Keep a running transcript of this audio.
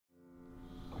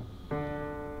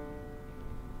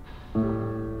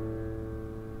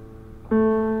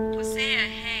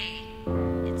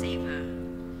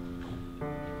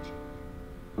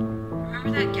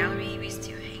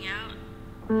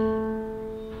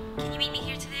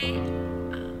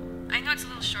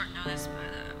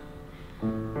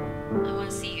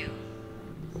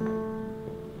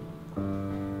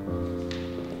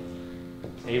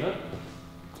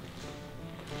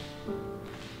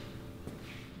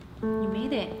You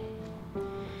made it.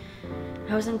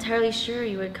 I wasn't entirely sure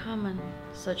you would come on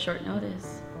such short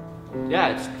notice. Yeah,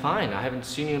 it's fine. I haven't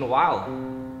seen you in a while.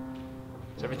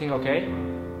 Is everything okay?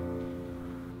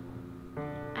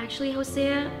 Actually,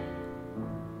 Hosea,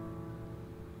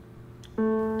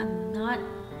 I'm not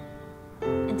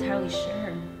entirely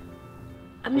sure.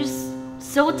 I'm just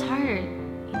so tired,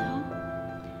 you know?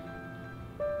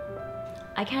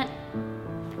 I can't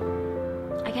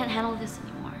handle this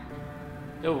anymore.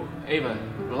 Yo, Ava,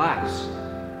 relax.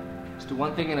 Let's do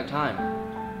one thing at a time.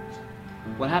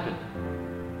 What happened?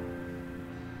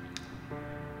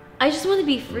 I just want to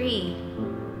be free.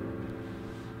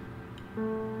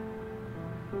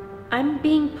 I'm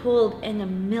being pulled in a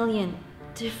million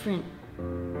different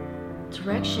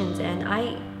directions, and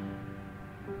I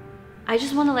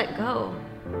just want to let go.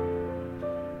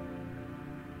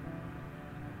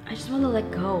 I just want to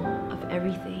let go of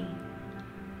everything.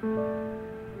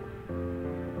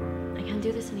 I can't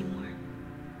do this anymore.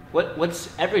 What's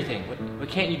everything? What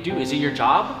can't you do? Is it your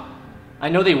job? I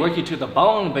know they work you to the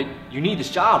bone, but you need this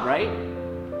job, right?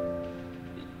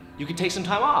 You can take some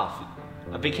time off.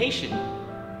 A vacation.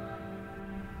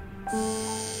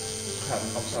 Crap,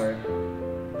 I'm sorry.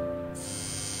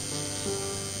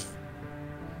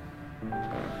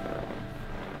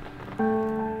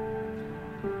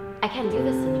 I can't do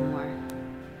this anymore.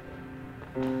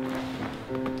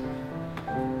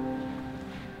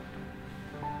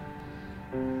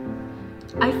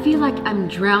 I feel like I'm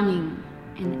drowning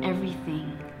in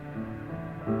everything.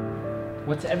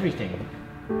 What's everything?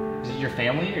 Is it your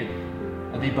family, or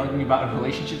are they bugging you about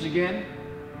relationships again?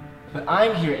 But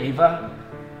I'm here, Ava.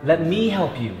 Let me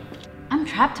help you. I'm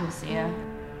trapped, Hosea.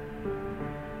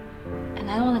 And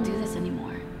I don't want to do this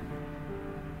anymore.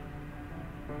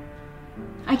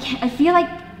 I feel like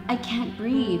I can't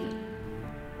breathe.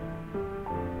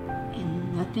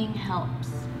 And nothing helps.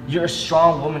 You're a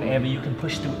strong woman, Ava. You can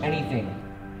push through anything.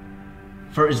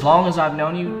 For as long as I've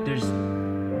known you, there's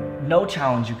no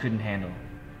challenge you couldn't handle.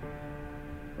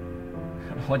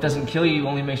 What doesn't kill you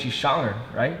only makes you stronger,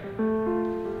 right?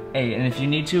 Hey, and if you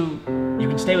need to, you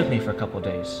can stay with me for a couple of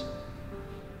days.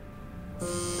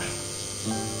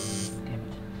 Damn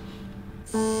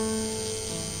it.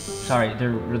 Sorry, they're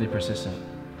really persistent.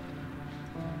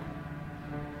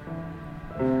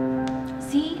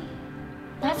 See?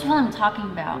 That's what I'm talking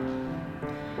about.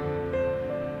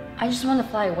 I just want to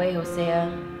fly away,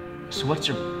 Hosea. So what's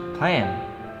your plan?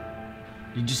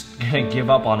 You just gonna give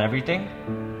up on everything?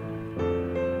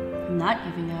 I'm not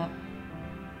giving up.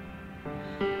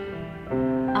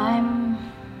 I'm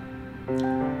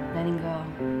letting go.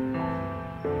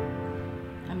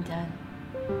 I'm done.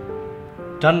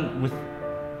 Done with...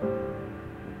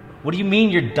 What do you mean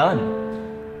you're done?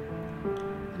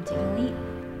 I'm taking a leap.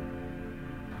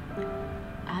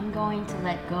 I'm going to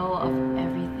let go of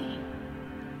everything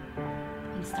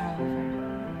and start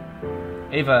over.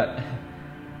 Ava,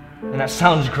 and that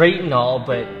sounds great and all,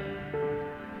 but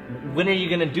when are you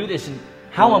gonna do this, and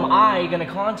how am I gonna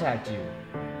contact you?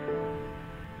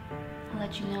 I'll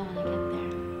let you know when I get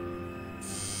there.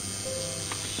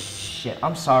 Shit,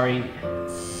 I'm sorry.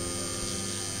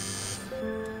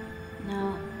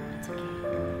 No, it's okay.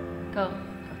 Go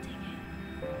take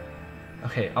it.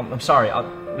 Okay, I'm sorry.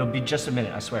 It'll be just a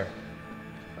minute, I swear.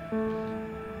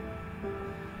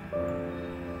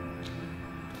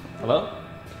 Hello?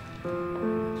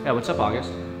 Yeah, what's up,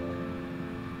 August?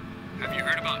 Have you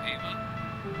heard about Ava?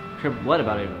 Heard what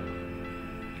about Ava?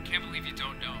 I can't believe you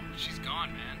don't know. She's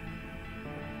gone, man.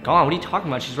 Gone? What are you talking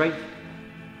about? She's right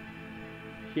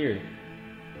here.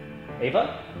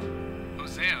 Ava?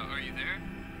 Hosea, are you there?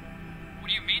 What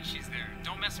do you mean she's there?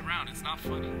 Don't mess around. It's not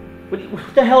funny.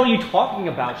 What the hell are you talking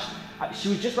about? She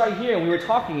was just right here and we were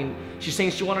talking, and she's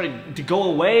saying she wanted to go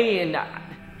away, and...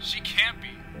 She can't be.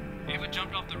 Ava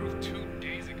jumped off the roof 2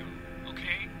 days ago,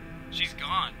 okay? She's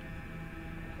gone.